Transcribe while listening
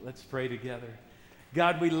Let's pray together.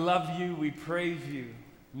 God, we love you, we praise you,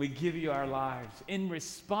 we give you our lives in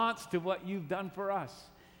response to what you've done for us.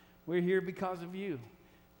 We're here because of you.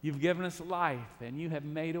 You've given us life, and you have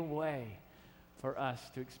made a way for us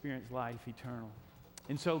to experience life eternal.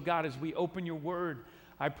 And so, God, as we open your word,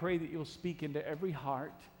 I pray that you'll speak into every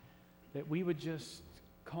heart, that we would just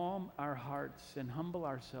calm our hearts and humble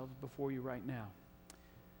ourselves before you right now.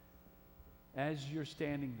 As you're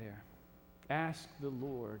standing there, ask the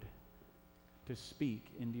Lord to speak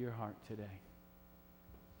into your heart today.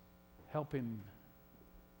 Help him,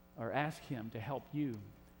 or ask him to help you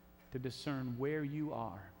to discern where you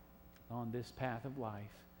are on this path of life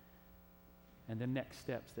and the next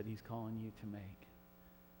steps that he's calling you to make.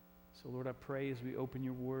 So, Lord, I pray as we open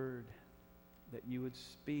your word that you would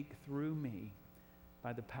speak through me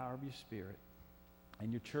by the power of your Spirit,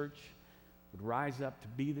 and your church would rise up to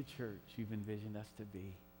be the church you've envisioned us to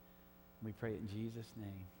be. We pray it in Jesus'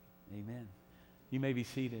 name. Amen. You may be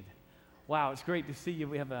seated. Wow, it's great to see you.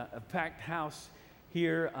 We have a packed house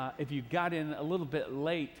here. If you got in a little bit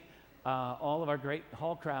late, all of our great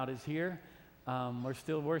hall crowd is here. We're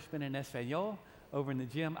still worshiping in Espanol over in the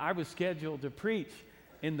gym. I was scheduled to preach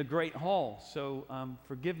in the great hall, so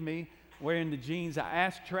forgive me wearing the jeans. I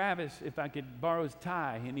asked Travis if I could borrow his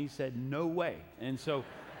tie, and he said, no way. And so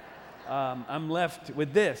I'm left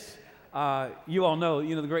with this. You all know,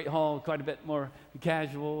 the Great Hall, quite a bit more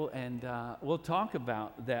casual, and we'll talk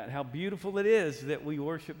about that, how beautiful it is that we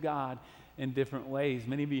worship God in different ways.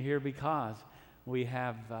 Many of you here because we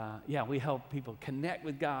have, we help people connect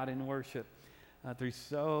with God in worship through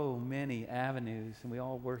so many avenues, and we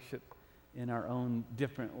all worship in our own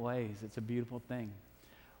different ways. It's a beautiful thing.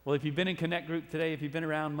 Well, if you've been in Connect Group today, if you've been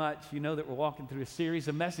around much, you know that we're walking through a series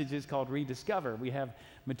of messages called Rediscover. We have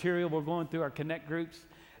material we're going through our Connect Groups,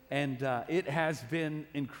 and it has been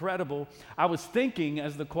incredible. I was thinking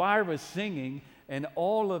as the choir was singing and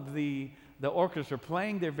all of the orchestra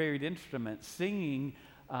playing their varied instruments, singing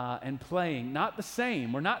and playing, not the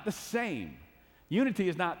same. We're not the same. Unity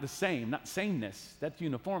is not the same, not sameness. That's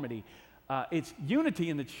uniformity. It's unity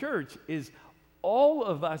in the church is all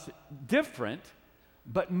of us different,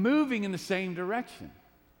 but moving in the same direction.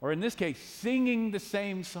 Or in this case, singing the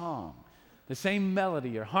same song. The same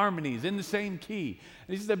melody or harmonies in the same key.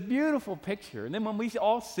 This is a beautiful picture. And then when we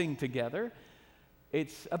all sing together,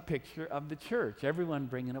 it's a picture of the church, everyone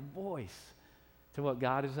bringing a voice to what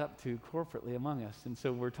God is up to corporately among us. And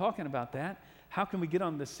so we're talking about that. How can we get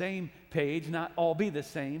on the same page, not all be the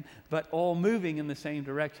same, but all moving in the same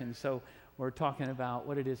direction? So we're talking about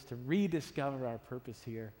what it is to rediscover our purpose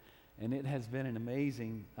here. And it has been an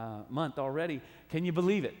amazing month already. Can you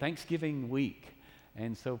believe it? Thanksgiving week.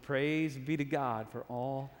 And so praise be to God for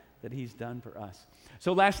all that he's done for us.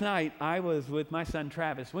 So last night, I was with my son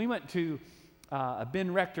Travis. We went to a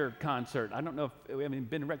Ben Rector concert. I don't know if we have any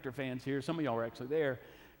Ben Rector fans here. Some of y'all were actually there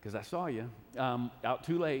because I saw you out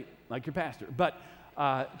too late, like your pastor. But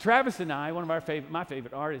Travis and I, one of my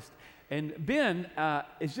favorite artists, and Ben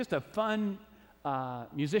is just a fun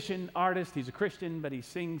musician, artist. He's a Christian, but he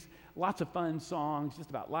sings lots of fun songs just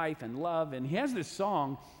about life and love. And he has this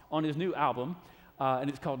song on his new album,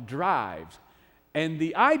 and it's called Drive. And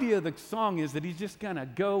the idea of the song is that he's just going to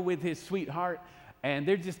go with his sweetheart, and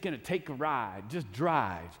they're just going to take a ride, just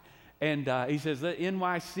drive. And he says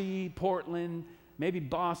NYC, Portland, maybe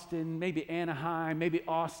Boston, maybe Anaheim, maybe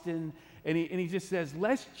Austin. And he just says,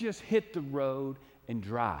 let's just hit the road and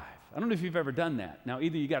drive. I don't know if you've ever done that. Now,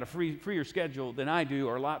 either you got a freer schedule than I do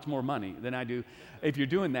or lots more money than I do if you're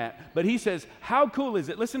doing that. But he says, how cool is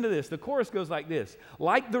it? Listen to this. The chorus goes like this.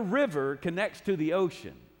 Like the river connects to the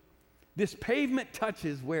ocean, this pavement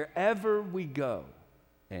touches wherever we go.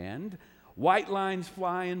 And white lines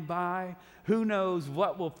flying by, who knows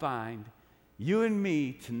what we'll find. You and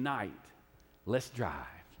me tonight, let's drive.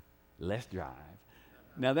 Let's drive.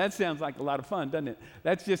 Now, that sounds like a lot of fun, doesn't it?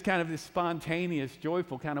 That's just kind of this spontaneous,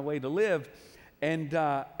 joyful kind of way to live. And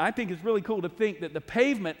I think it's really cool to think that the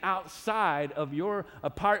pavement outside of your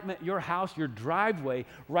apartment, your house, your driveway,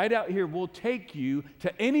 right out here will take you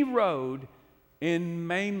to any road in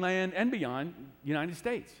mainland and beyond United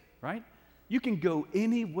States, right? You can go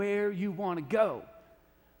anywhere you want to go.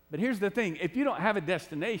 But here's the thing. If you don't have a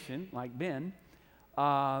destination, like Ben,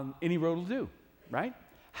 any road will do, right?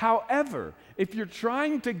 However, if you're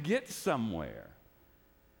trying to get somewhere,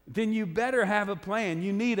 then you better have a plan.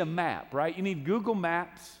 You need a map, right? You need Google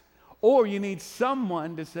Maps, or you need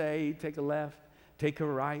someone to say, take a left, take a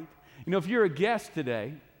right. If you're a guest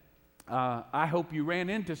today, I hope you ran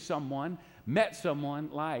into someone, met someone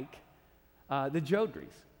like the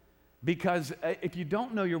Jodries. Because if you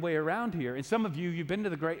don't know your way around here, and some of you, you've been to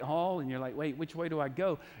the Great Hall and you're like, wait, which way do I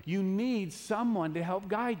go? You need someone to help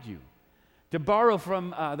guide you. To borrow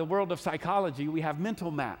from the world of psychology, we have mental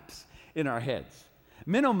maps in our heads.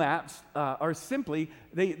 Mental maps are simply,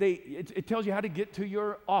 it tells you how to get to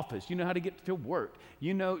your office. You know how to get to work.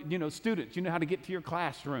 You know, students, you know how to get to your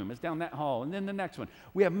classroom. It's down that hall. And then the next one.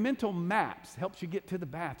 We have mental maps. Helps you get to the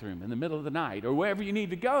bathroom in the middle of the night or wherever you need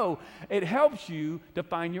to go. It helps you to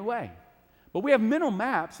find your way. But we have mental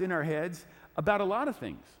maps in our heads about a lot of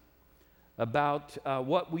things. About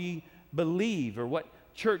what we believe or what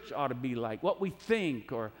church ought to be like, what we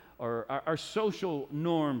think or our social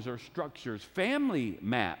norms or structures, family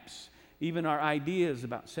maps, even our ideas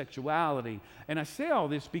about sexuality. And I say all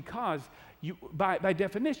this because by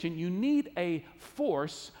definition, you need a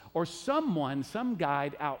force or someone, some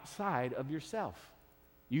guide outside of yourself.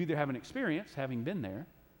 You either have an experience, having been there,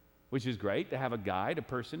 which is great to have a guide, a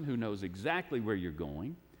person who knows exactly where you're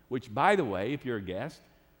going, which, by the way, if you're a guest,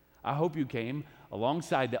 I hope you came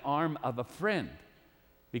alongside the arm of a friend.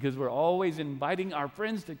 Because we're always inviting our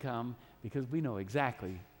friends to come because we know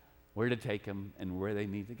exactly where to take them and where they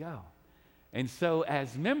need to go. And so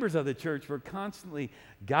as members of the church, we're constantly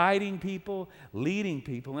guiding people, leading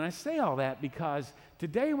people. And I say all that because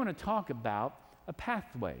today I want to talk about a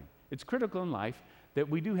pathway. It's critical in life that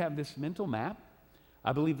we do have this mental map.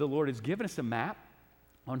 I believe the Lord has given us a map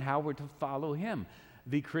on how we're to follow Him.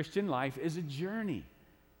 The Christian life is a journey.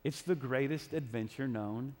 It's the greatest adventure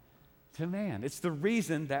known to man. It's the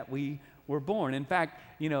reason that we were born. In fact,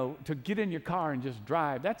 to get in your car and just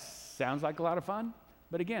drive, that sounds like a lot of fun.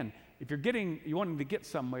 But again, if you're wanting to get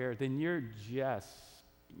somewhere, then you're just,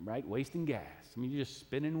 wasting gas. I mean, you're just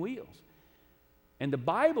spinning wheels. And the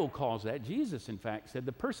Bible calls that, Jesus, in fact, said,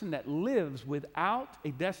 the person that lives without a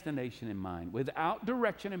destination in mind, without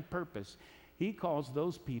direction and purpose, He calls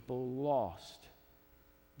those people lost,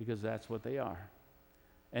 because that's what they are.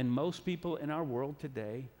 And most people in our world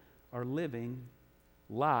today are living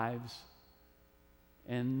lives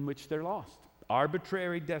in which they're lost.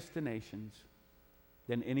 Arbitrary destinations,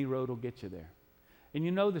 then any road will get you there. And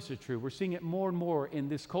you know this is true. We're seeing it more and more in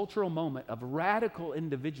this cultural moment of radical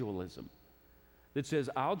individualism that says,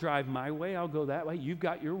 I'll drive my way, I'll go that way, you've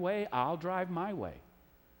got your way, I'll drive my way.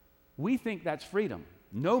 We think that's freedom.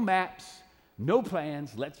 No maps, no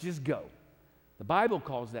plans, let's just go. The Bible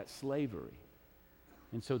calls that slavery.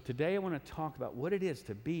 And so today I want to talk about what it is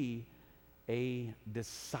to be a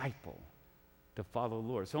disciple, to follow the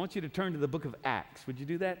Lord. So I want you to turn to the book of Acts. Would you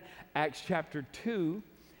do that? Acts chapter 2.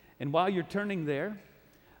 And while you're turning there,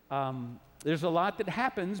 there's a lot that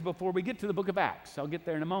happens before we get to the book of Acts. I'll get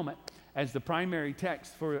there in a moment as the primary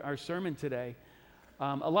text for our sermon today.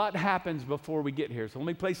 A lot happens before we get here. So let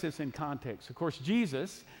me place this in context. Of course,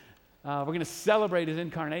 Jesus, we're going to celebrate His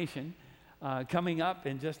incarnation. Coming up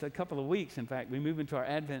in just a couple of weeks. In fact, we move into our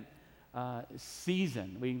Advent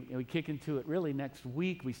season. We kick into it really next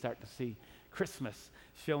week. We start to see Christmas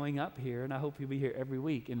showing up here, and I hope you'll be here every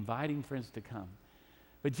week, inviting friends to come.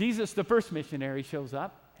 But Jesus, the first missionary, shows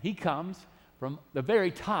up. He comes from the very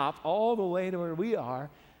top all the way to where we are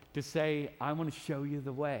to say, I want to show you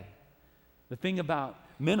the way. The thing about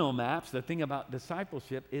mental maps, the thing about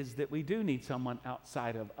discipleship is that we do need someone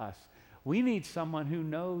outside of us. We need someone who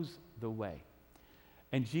knows the way.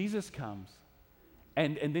 And Jesus comes,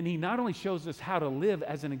 and then He not only shows us how to live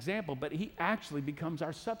as an example, but He actually becomes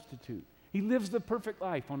our substitute. He lives the perfect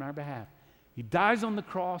life on our behalf. He dies on the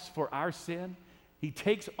cross for our sin. He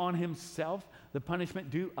takes on Himself the punishment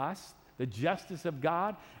due us. The justice of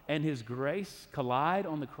God and His grace collide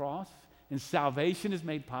on the cross, and salvation is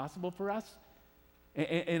made possible for us.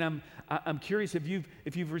 And I'm curious if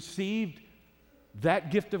you've received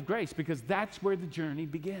that gift of grace, because that's where the journey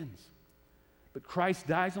begins. But Christ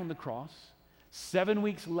dies on the cross. 7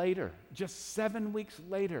 weeks later, just 7 weeks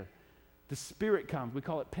later, the Spirit comes. We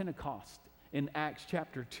call it Pentecost in Acts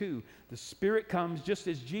chapter 2. The Spirit comes just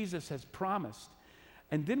as Jesus has promised.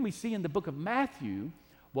 And then we see in the book of Matthew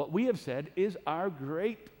what we have said is our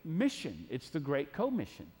great mission. It's the great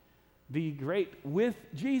commission, the great with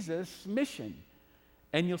Jesus mission.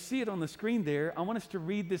 And you'll see it on the screen there. I want us to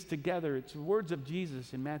read this together. It's the words of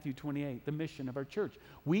Jesus in Matthew 28, the mission of our church.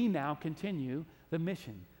 We now continue the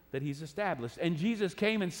mission that He's established. And Jesus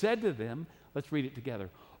came and said to them, let's read it together.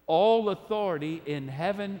 All authority in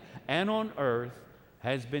heaven and on earth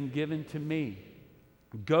has been given to me.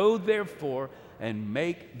 Go therefore and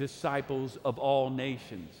make disciples of all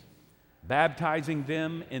nations, baptizing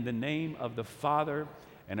them in the name of the Father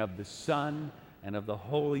and of the Son and of the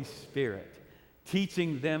Holy Spirit,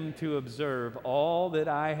 teaching them to observe all that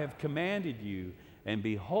I have commanded you. And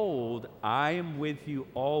behold, I am with you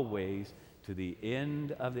always to the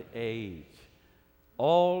end of the age.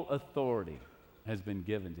 All authority has been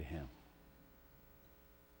given to him.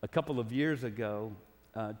 A couple of years ago,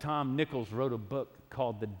 Tom Nichols wrote a book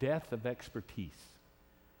called The Death of Expertise.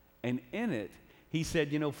 And in it, he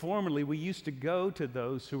said, formerly we used to go to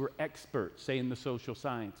those who were experts, say in the social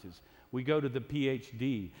sciences. We go to the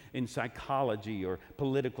PhD in psychology or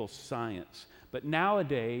political science. But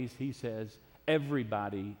nowadays, he says,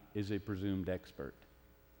 everybody is a presumed expert,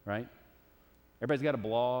 right? Everybody's got a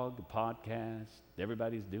blog, a podcast.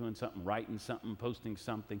 Everybody's doing something, writing something, posting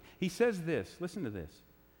something. He says this, listen to this.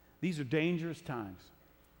 These are dangerous times.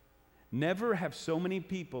 Never have so many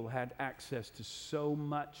people had access to so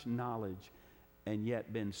much knowledge and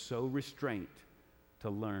yet been so restrained to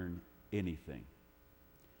learn anything.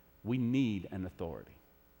 We need an authority.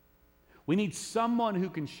 We need someone who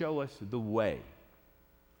can show us the way.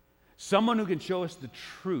 Someone who can show us the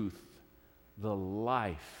truth, the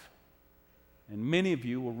life. And many of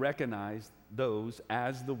you will recognize those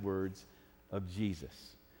as the words of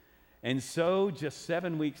Jesus. And so just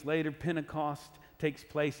 7 weeks later, Pentecost takes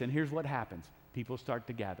place, and here's what happens. People start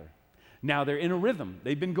to gather. Now they're in a rhythm.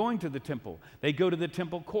 They've been going to the temple. They go to the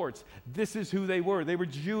temple courts. This is who they were. They were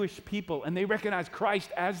Jewish people, and they recognized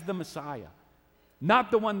Christ as the Messiah.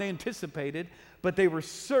 Not the one they anticipated, but they were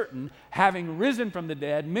certain, having risen from the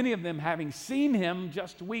dead, many of them having seen him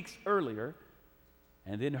just weeks earlier,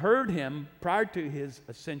 and then heard him prior to his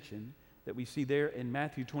ascension, that we see there in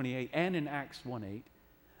Matthew 28 and in Acts 1:8.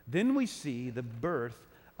 Then we see the birth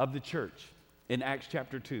of the church in Acts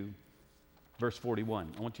chapter 2, verse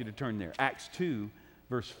 41. I want you to turn there. Acts 2,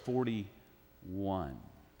 verse 41.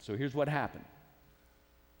 So here's what happened.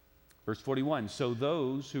 Verse 41, so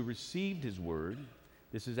those who received his word,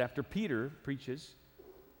 this is after Peter preaches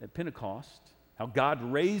at Pentecost, how God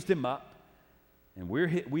raised him up, and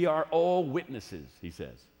we are all witnesses, he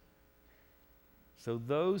says. So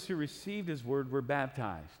those who received his word were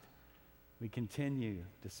baptized. We continue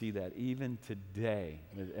to see that even today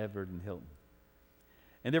with Everett and Hilton.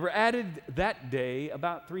 And there were added that day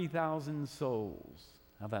about 3,000 souls.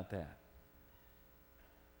 How about that?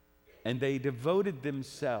 And they devoted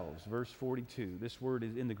themselves, verse 42. This word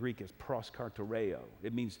is in the Greek is proskartereo.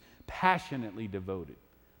 It means passionately devoted.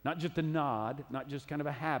 Not just a nod, not just kind of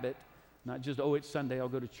a habit, not just, it's Sunday, I'll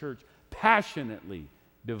go to church. Passionately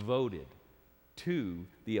devoted to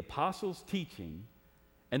the apostles' teaching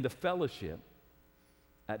and the fellowship,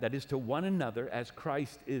 that is to one another as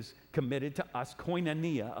Christ is committed to us,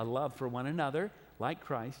 koinonia, a love for one another, like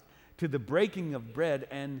Christ, to the breaking of bread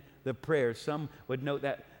and the prayers. Some would note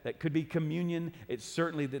that could be communion. It's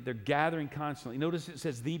certainly that they're gathering constantly. Notice it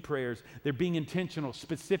says the prayers. They're being intentional,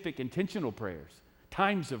 specific, intentional prayers,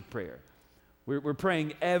 times of prayer. We're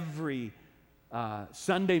praying every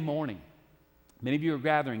Sunday morning. Many of you are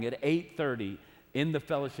gathering at 8:30 in the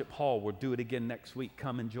fellowship hall. We'll do it again next week.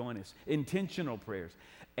 Come and join us. Intentional prayers.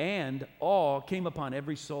 And awe came upon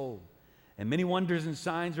every soul. And many wonders and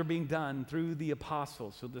signs were being done through the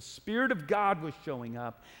apostles. So the Spirit of God was showing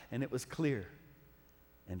up, and it was clear.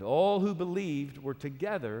 And all who believed were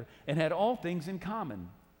together and had all things in common.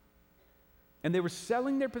 And they were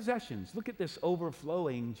selling their possessions. Look at this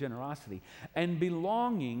overflowing generosity. And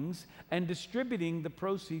belongings, and distributing the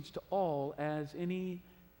proceeds to all as any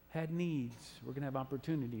had needs. We're going to have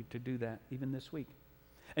opportunity to do that even this week.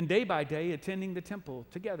 And day by day, attending the temple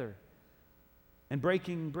together and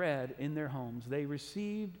breaking bread in their homes, they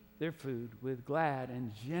received their food with glad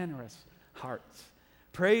and generous hearts,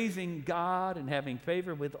 praising God and having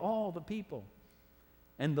favor with all the people.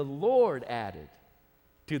 And the Lord added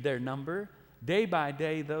to their number day by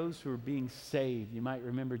day those who are being saved. You might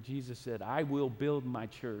remember Jesus said, I will build my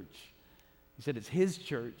church. He said it's his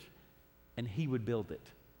church, and he would build it.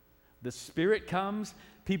 The Spirit comes,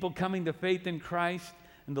 people coming to faith in Christ,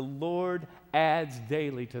 and the Lord adds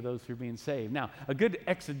daily to those who are being saved. Now, a good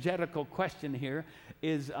exegetical question here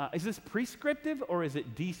is this prescriptive or is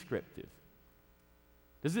it descriptive?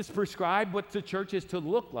 Does this prescribe what the church is to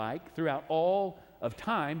look like throughout all of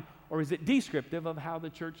time, or is it descriptive of how the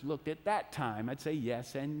church looked at that time? I'd say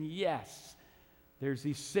yes and yes. There's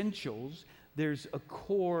essentials. There's a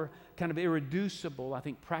core, kind of irreducible, I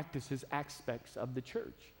think, practices, aspects of the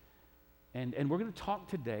church. And we're going to talk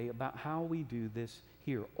today about how we do this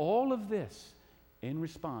here. All of this in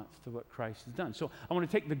response to what Christ has done. So I want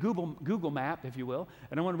to take the Google map, if you will,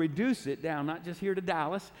 and I want to reduce it down, not just here to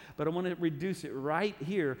Dallas, but I want to reduce it right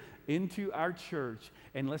here into our church.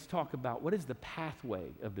 And let's talk about what is the pathway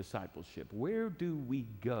of discipleship? Where do we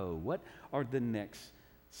go? What are the next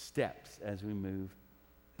steps as we move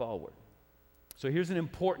forward? So here's an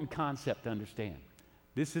important concept to understand.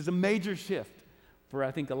 This is a major shift for,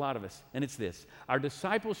 I think, a lot of us, and it's this. Our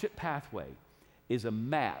discipleship pathway is a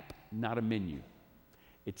map, not a menu.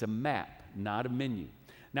 It's a map, not a menu.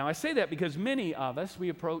 Now, I say that because many of us, we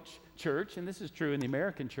approach church, and this is true in the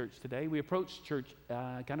American church today, we approach church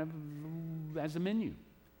kind of as a menu.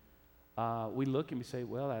 We look and we say,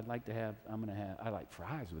 well, I like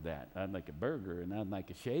fries with that. I'd like a burger, and I'd like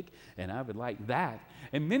a shake, and I would like that.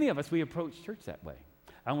 And many of us, we approach church that way.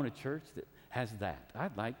 I want a church that has that.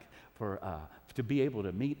 I'd like to be able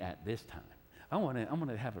to meet at this time. I want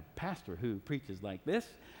to have a pastor who preaches like this,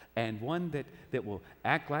 and one that will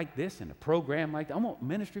act like this, and a program like that. I want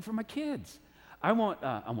ministry for my kids. I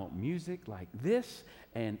want music like this,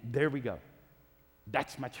 and there we go.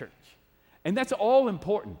 That's my church. And that's all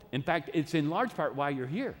important. In fact, it's in large part why you're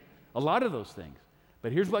here. A lot of those things.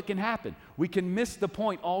 But here's what can happen. We can miss the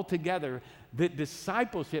point altogether that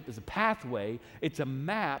discipleship is a pathway. It's a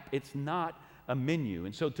map. It's not a menu.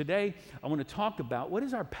 And so today, I want to talk about what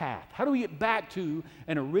is our path? How do we get back to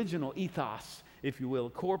an original ethos, if you will, a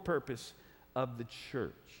core purpose of the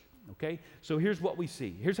church? Okay? So here's what we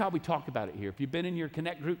see. Here's how we talk about it here. If you've been in your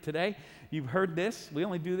Connect group today, you've heard this. We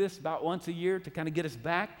only do this about once a year to kind of get us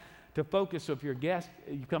back to focus. So if you're a guest,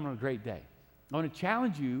 you come on a great day. I want to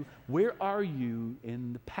challenge you, where are you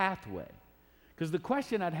in the pathway? Because the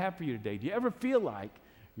question I'd have for you today, do you ever feel like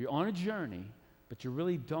you're on a journey, but you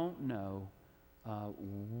really don't know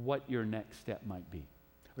what your next step might be?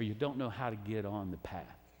 Or you don't know how to get on the path?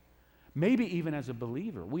 Maybe even as a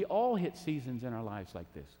believer, we all hit seasons in our lives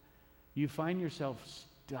like this. You find yourself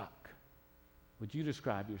stuck. Would you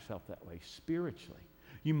describe yourself that way spiritually?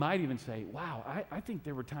 You might even say, wow, I think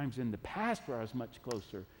there were times in the past where I was much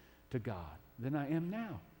closer to God than I am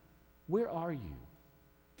now. Where are you?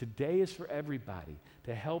 Today is for everybody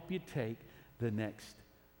to help you take the next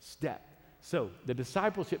step. So the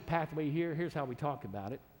discipleship pathway here's how we talk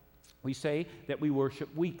about it. We say that we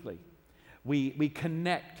worship weekly. We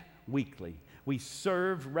connect weekly. We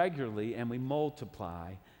serve regularly, and we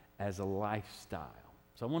multiply as a lifestyle.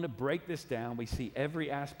 So I want to break this down. We see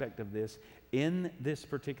every aspect of this in this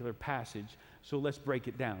particular passage. So let's break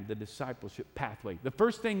it down, the discipleship pathway. The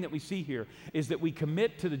first thing that we see here is that we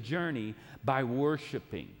commit to the journey by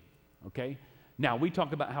worshiping, okay? Now, we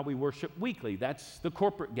talk about how we worship weekly. That's the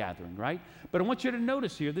corporate gathering, right? But I want you to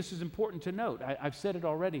notice here, this is important to note. I've said it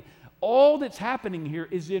already. All that's happening here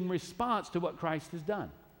is in response to what Christ has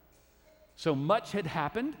done. So much had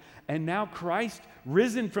happened, and now Christ,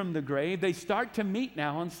 risen from the grave, they start to meet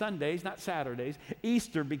now on Sundays, not Saturdays.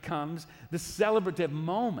 Easter becomes the celebrative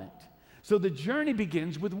moment. So the journey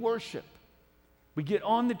begins with worship. We get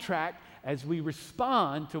on the track as we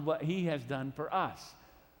respond to what He has done for us.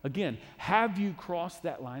 Again, have you crossed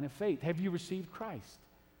that line of faith? Have you received Christ?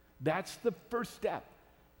 That's the first step,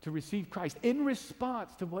 to receive Christ in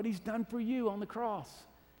response to what He's done for you on the cross.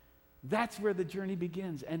 That's where the journey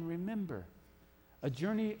begins. And remember, a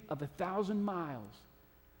journey of 1,000 miles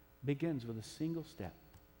begins with a single step.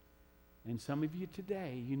 And some of you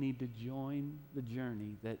today, you need to join the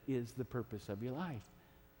journey that is the purpose of your life,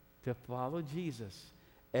 to follow Jesus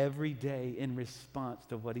every day in response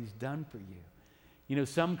to what He's done for you. You know,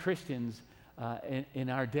 some Christians in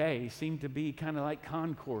our day seem to be kind of like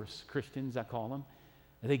concourse Christians, I call them.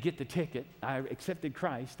 They get the ticket. I accepted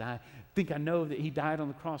Christ. I think I know that He died on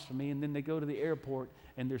the cross for me. And then they go to the airport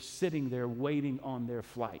and they're sitting there waiting on their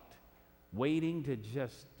flight, waiting to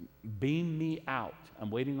just beam me out.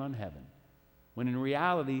 I'm waiting on heaven. When in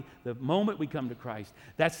reality, the moment we come to Christ,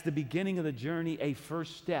 that's the beginning of the journey, a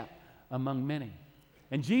first step among many.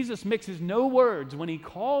 And Jesus mixes no words when He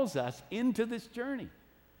calls us into this journey.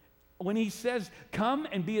 When He says, come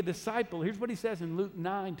and be a disciple, here's what He says in Luke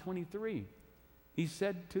 9:23. He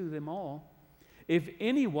said to them all, if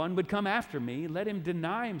anyone would come after me, let him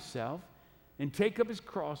deny himself and take up his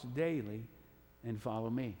cross daily and follow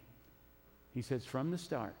me. He says, from the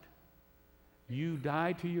start, you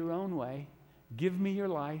die to your own way, give me your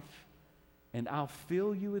life, and I'll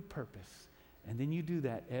fill you with purpose. And then you do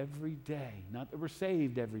that every day. Not that we're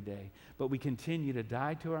saved every day, but we continue to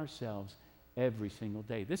die to ourselves every single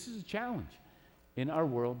day. This is a challenge in our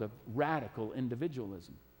world of radical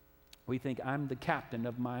individualism. We think I'm the captain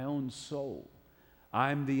of my own soul.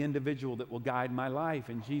 I'm the individual that will guide my life.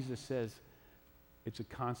 And Jesus says it's a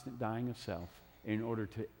constant dying of self in order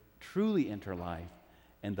to truly enter life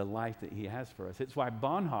and the life that He has for us. It's why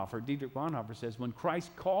Dietrich Bonhoeffer says, when Christ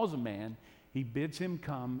calls a man, He bids him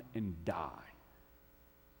come and die.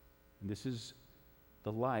 And this is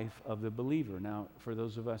the life of the believer. Now, for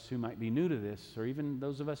those of us who might be new to this, or even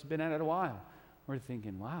those of us who have been at it a while, we're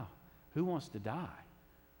thinking, wow, who wants to die?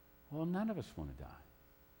 Well, none of us want to die.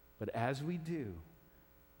 But as we do,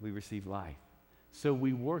 we receive life. So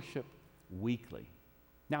we worship weekly.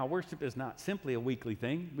 Now, worship is not simply a weekly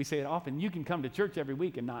thing. We say it often. You can come to church every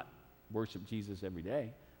week and not worship Jesus every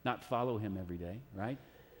day, not follow him every day, right?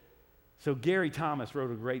 So Gary Thomas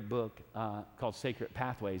wrote a great book called Sacred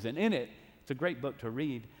Pathways. And in it, it's a great book to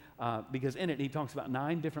read because in it he talks about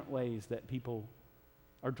 9 different ways that people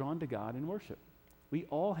are drawn to God in worship. We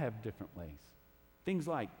all have different ways. Things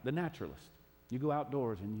like the naturalist. You go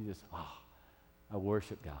outdoors and you just, I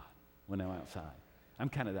worship God when I'm outside. I'm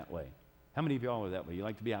kind of that way. How many of y'all are that way? You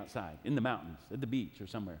like to be outside, in the mountains, at the beach, or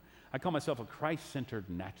somewhere. I call myself a Christ-centered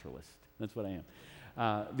naturalist. That's what I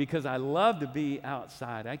am. Because I love to be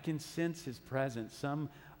outside. I can sense his presence. Some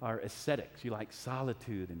are ascetics. You like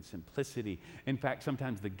solitude and simplicity. In fact,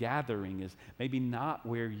 sometimes the gathering is maybe not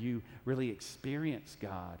where you really experience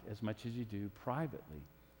God as much as you do privately.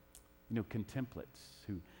 You know, contemplates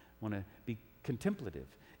who want to be contemplative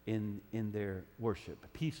in their worship,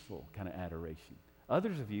 a peaceful kind of adoration.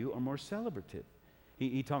 Others of you are more celebrative.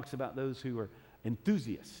 He talks about those who are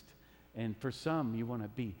enthusiasts. And for some, you want to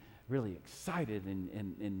be really excited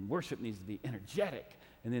and worship needs to be energetic.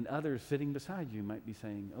 And then others sitting beside you might be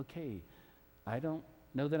saying, okay, I don't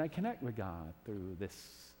know that I connect with God through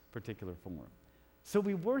this particular form. So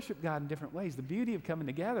we worship God in different ways. The beauty of coming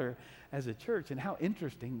together as a church, and how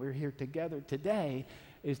interesting we're here together today,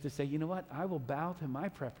 is to say, you know what, I will bow to my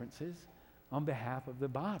preferences on behalf of the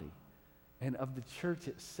body and of the church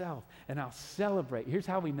itself. And I'll celebrate. Here's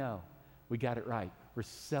how we know we got it right. We're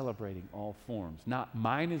celebrating all forms. Not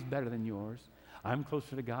mine is better than yours. I'm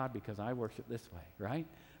closer to God because I worship this way, right?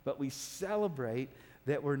 But we celebrate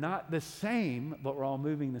that we're not the same, but we're all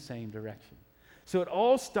moving the same direction. So it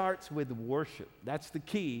all starts with worship. That's the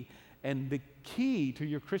key. And the key to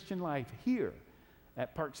your Christian life here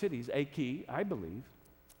at Park City is a key, I believe.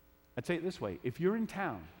 I'd say it this way. If you're in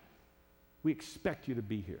town, we expect you to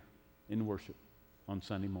be here in worship on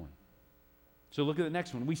Sunday morning. So look at the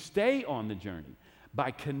next one. We stay on the journey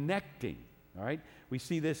by connecting, all right? We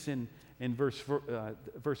see this in verse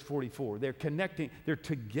 44. They're connecting. They're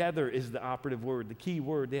together is the operative word, the key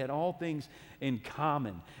word. They had all things in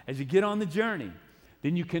common. As you get on the journey,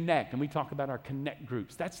 then you connect. And we talk about our connect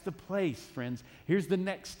groups. That's the place, friends. Here's the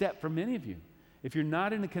next step for many of you. If you're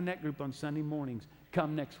not in a connect group on Sunday mornings,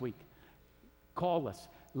 come next week. Call us.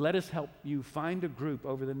 Let us help you find a group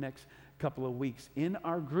over the next couple of weeks. In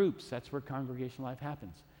our groups, that's where congregational life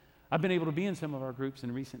happens. I've been able to be in some of our groups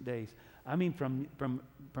in recent days. I mean, from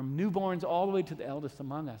newborns all the way to the eldest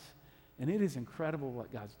among us. And it is incredible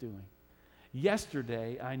what God's doing.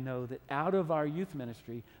 Yesterday, I know that out of our youth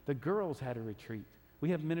ministry, the girls had a retreat.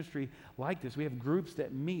 We have ministry like this. We have groups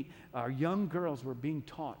that meet. Our young girls were being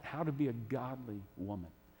taught how to be a godly woman,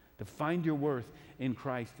 to find your worth in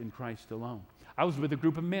Christ and Christ alone. I was with a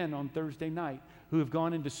group of men on Thursday night who have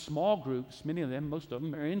gone into small groups. Many of them, most of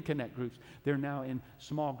them, are in connect groups. They're now in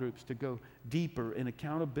small groups to go deeper in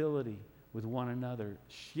accountability with one another,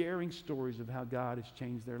 sharing stories of how God has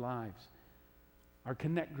changed their lives. Our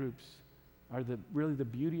connect groups are really the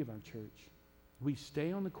beauty of our church. We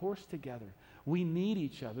stay on the course together. We need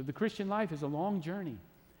each other. The Christian life is a long journey.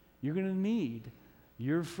 You're going to need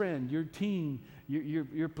your friend, your team,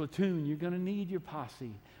 your platoon. You're going to need your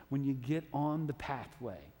posse when you get on the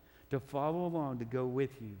pathway to follow along, to go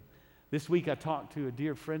with you. This week I talked to a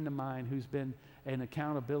dear friend of mine who's been an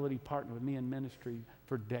accountability partner with me in ministry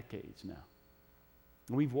for decades now.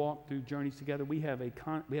 We've walked through journeys together. We have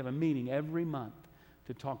a meeting every month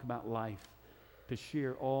to talk about life, to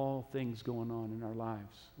share all things going on in our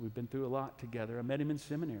lives. We've been through a lot together. I met him in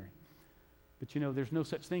seminary. But you know, there's no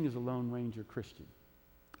such thing as a Lone Ranger Christian.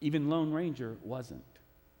 Even Lone Ranger wasn't.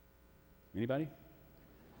 Anybody?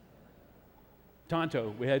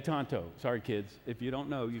 Tonto. We had Tonto. Sorry, kids. If you don't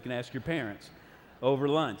know, you can ask your parents over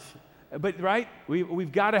lunch. But, right,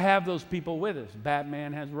 we've got to have those people with us.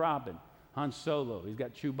 Batman has Robin. Han Solo, he's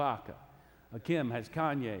got Chewbacca. Kim has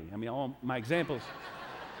Kanye. I mean, all my examples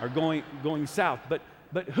are going south.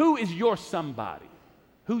 But who is your somebody?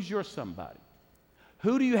 Who's your somebody?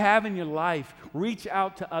 Who do you have in your life? Reach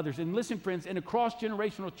out to others. And listen, friends, in a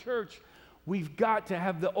cross-generational church, we've got to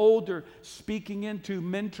have the older speaking into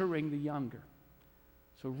mentoring the younger.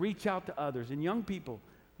 So reach out to others. And young people,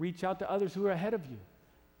 reach out to others who are ahead of you.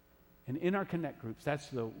 And in our connect groups, that's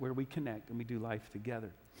where we connect and we do life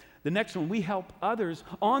together. The next one, we help others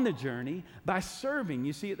on the journey by serving.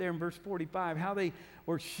 You see it there in verse 45, how they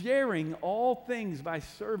were sharing all things by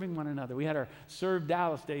serving one another. We had our Serve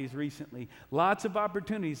Dallas days recently. Lots of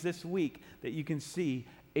opportunities this week that you can see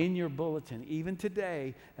in your bulletin, even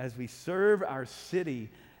today, as we serve our city,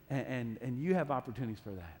 and you have opportunities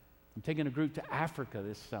for that. I'm taking a group to Africa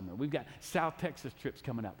this summer. We've got South Texas trips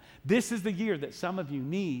coming up. This is the year that some of you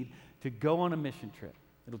need to go on a mission trip.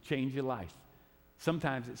 It'll change your life.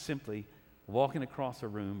 Sometimes it's simply walking across a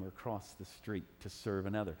room or across the street to serve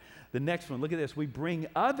another. The next one, look at this. We bring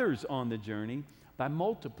others on the journey by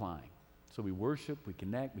multiplying. So we worship, we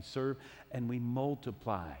connect, we serve, and we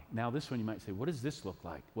multiply. Now this one you might say, what does this look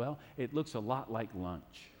like? Well, it looks a lot like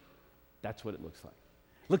lunch. That's what it looks like.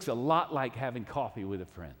 It looks a lot like having coffee with a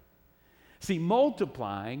friend. See,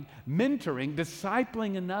 multiplying, mentoring,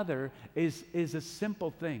 discipling another is a simple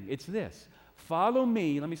thing. It's this. Follow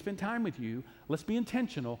me. Let me spend time with you. Let's be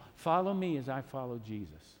intentional. Follow me as I follow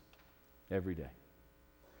Jesus every day.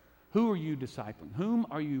 Who are you discipling? Whom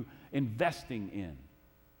are you investing in?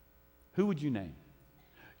 Who would you name?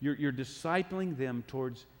 You're discipling them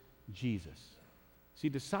towards Jesus. See,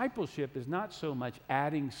 discipleship is not so much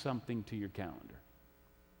adding something to your calendar.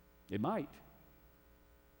 It might.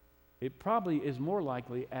 It probably is more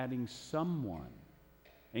likely adding someone,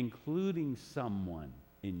 including someone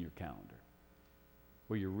in your calendar,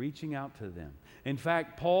 where you're reaching out to them. In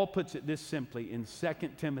fact, Paul puts it this simply in 2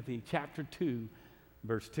 Timothy chapter 2,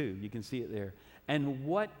 verse 2. You can see it there. And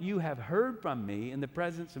what you have heard from me in the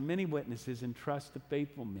presence of many witnesses, entrust to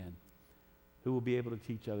faithful men who will be able to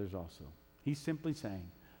teach others also. He's simply saying,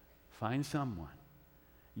 find someone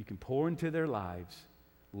you can pour into their lives.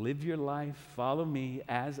 Live your life, follow me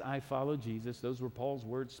as I follow Jesus. Those were Paul's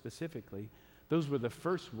words specifically. Those were the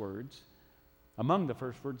first words, among the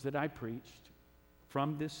first words that I preached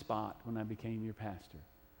from this spot when I became your pastor.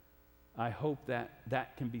 I hope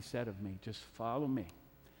that can be said of me. Just follow me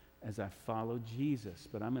as I follow Jesus.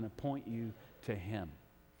 But I'm going to point you to him.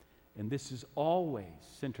 And this is always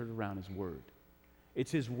centered around his word.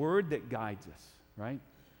 It's his word that guides us, right?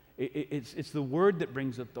 It's the word that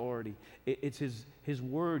brings authority. It's his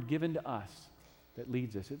word given to us that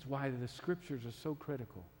leads us. It's why the scriptures are so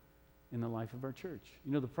critical in the life of our church.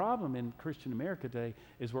 You know, the problem in Christian America today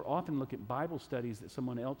is we're often looking at Bible studies that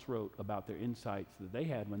someone else wrote about their insights that they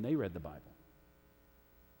had when they read the Bible.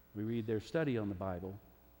 We read their study on the Bible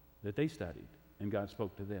that they studied, and God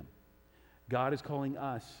spoke to them. God is calling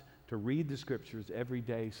us to read the scriptures every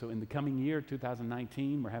day. So in the coming year,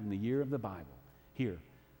 2019, we're having the year of the Bible here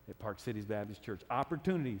at Park Cities Baptist Church.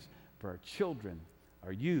 Opportunities for our children,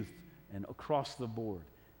 our youth, and across the board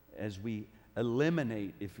as we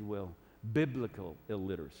eliminate, if you will, biblical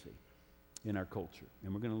illiteracy in our culture.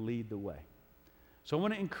 And we're going to lead the way. So I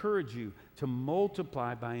want to encourage you to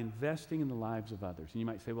multiply by investing in the lives of others. And you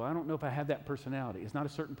might say, well, I don't know if I have that personality. It's not a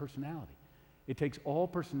certain personality. It takes all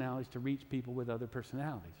personalities to reach people with other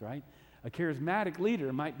personalities, right? A charismatic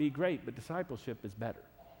leader might be great, but discipleship is better.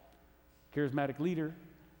 Charismatic leader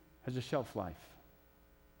has a shelf life.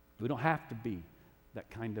 We don't have to be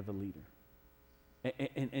that kind of a leader.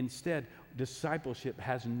 And instead, discipleship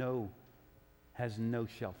has no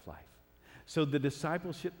shelf life. So the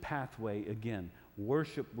discipleship pathway, again,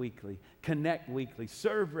 worship weekly, connect weekly,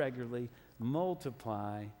 serve regularly,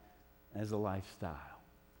 multiply as a lifestyle.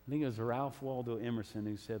 I think it was Ralph Waldo Emerson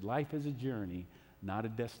who said, life is a journey, not a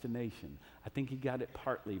destination. I think he got it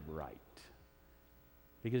partly right.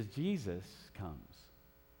 Because Jesus comes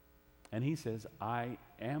and he says, I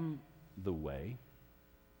am the way,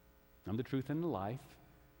 I'm the truth and the life.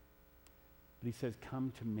 But he says,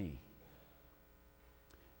 come to me.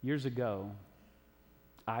 Years ago,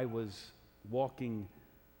 I was walking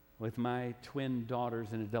with my twin daughters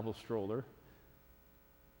in a double stroller,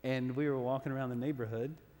 and we were walking around the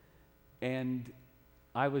neighborhood, and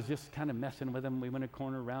I was just kind of messing with them. We went a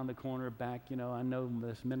corner, around the corner, back. You know, I know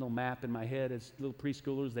this mental map in my head. As little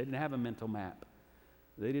preschoolers, they didn't have a mental map.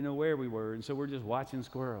 They didn't know where we were, and so we're just watching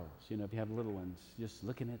squirrels. You know, if you have little ones, just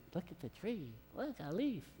look at the tree, look, a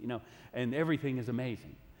leaf, you know, and everything is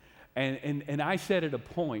amazing. And I said at a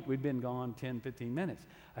point, we'd been gone 10, 15 minutes,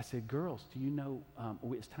 I said, girls, do you know,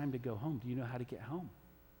 it's time to go home. Do you know how to get home?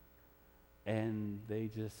 And they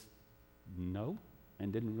just, no,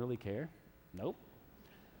 and didn't really care. Nope.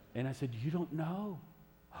 And I said, you don't know.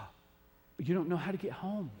 You don't know how to get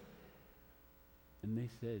home. And they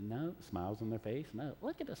said, no, smiles on their face, no,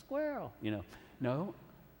 look at the squirrel, you know, no.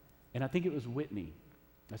 And I think it was Whitney.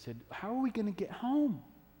 I said, how are we going to get home?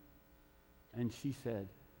 And she said,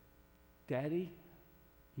 Daddy,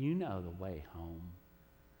 you know the way home.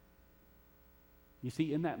 You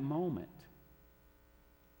see, in that moment,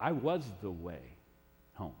 I was the way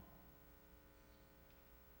home.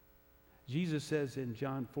 Jesus says in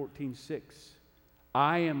John 14:6,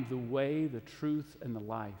 I am the way, the truth, and the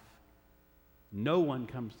life. No one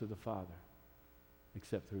comes to the Father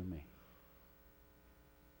except through me.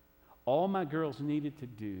 All my girls needed to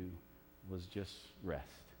do was just rest.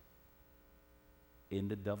 in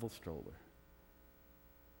the double stroller,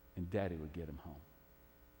 and Daddy would get him home.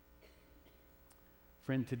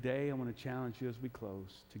 Friend, today I want to challenge you as we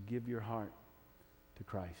close to give your heart to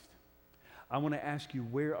Christ. I want to ask you,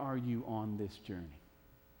 where are you on this journey?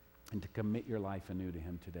 And to commit your life anew to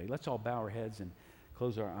Him today. Let's all bow our heads and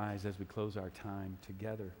close our eyes as we close our time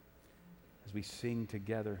together, as we sing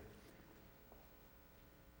together.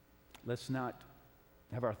 Let's not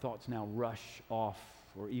have our thoughts now rush off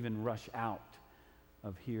or even rush out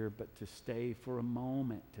of here, but to stay for a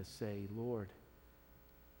moment to say, Lord,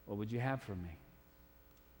 what would you have from me?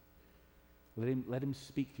 Let him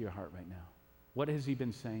speak to your heart right now. What has He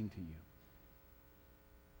been saying to you?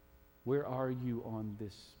 Where are you on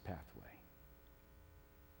this pathway?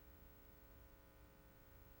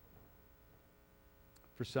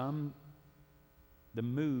 For some, the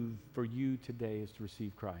move for you today is to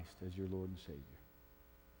receive Christ as your Lord and Savior.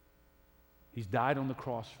 He's died on the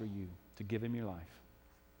cross for you to give Him your life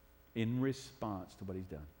in response to what He's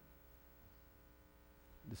done.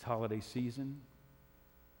 This holiday season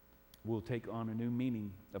will take on a new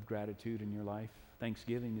meaning of gratitude in your life.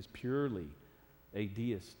 Thanksgiving is purely a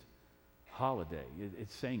deist holiday.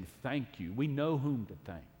 It's saying thank you. We know whom to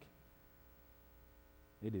thank.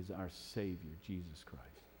 It is our Savior, Jesus Christ.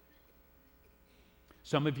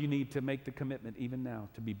 Some of you need to make the commitment even now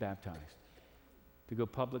to be baptized, to go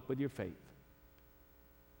public with your faith.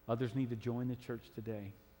 Others need to join the church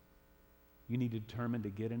today. You need to determine to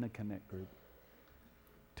get in a connect group,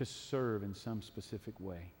 to serve in some specific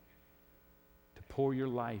way, to pour your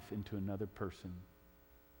life into another person,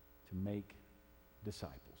 to make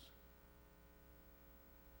disciples.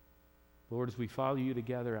 Lord, as we follow you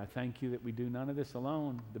together, I thank you that we do none of this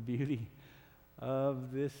alone. The beauty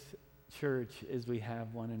of this church is we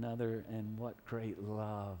have one another, and what great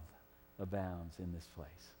love abounds in this place.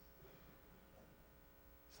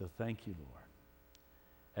 So thank you, Lord.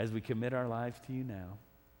 As we commit our lives to you now,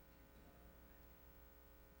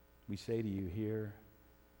 we say to you, here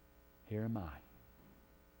am I.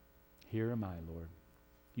 Here am I, Lord.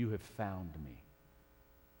 You have found me,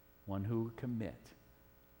 one who will commit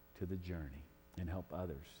to the journey and help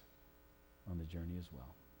others on the journey as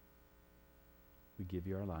well. We give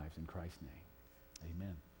you our lives in Christ's name.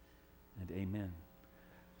 Amen and amen.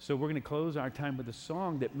 So we're going to close our time with a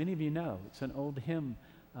song that many of you know. It's an old hymn,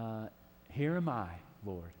 Here Am I,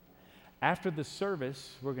 Lord. After the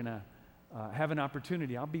service, we're going to have an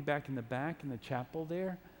opportunity. I'll be back in the back in the chapel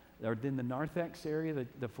there, or in the narthex area,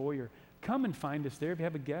 the foyer. Come and find us there. If you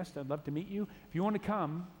have a guest, I'd love to meet you. If you want to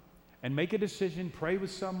come and make a decision, pray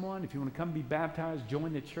with someone, if you want to come be baptized,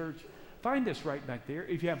 join the church, find us right back there.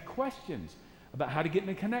 If you have questions about how to get in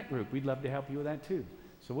a connect group, we'd love to help you with that too.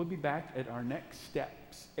 So we'll be back at our next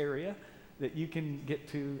steps area that you can get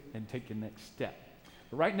to and take your next step.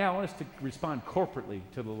 But right now, I want us to respond corporately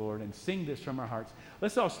to the Lord and sing this from our hearts.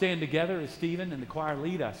 Let's all stand together as Stephen and the choir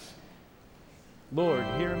lead us. Lord,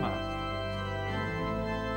 here am I.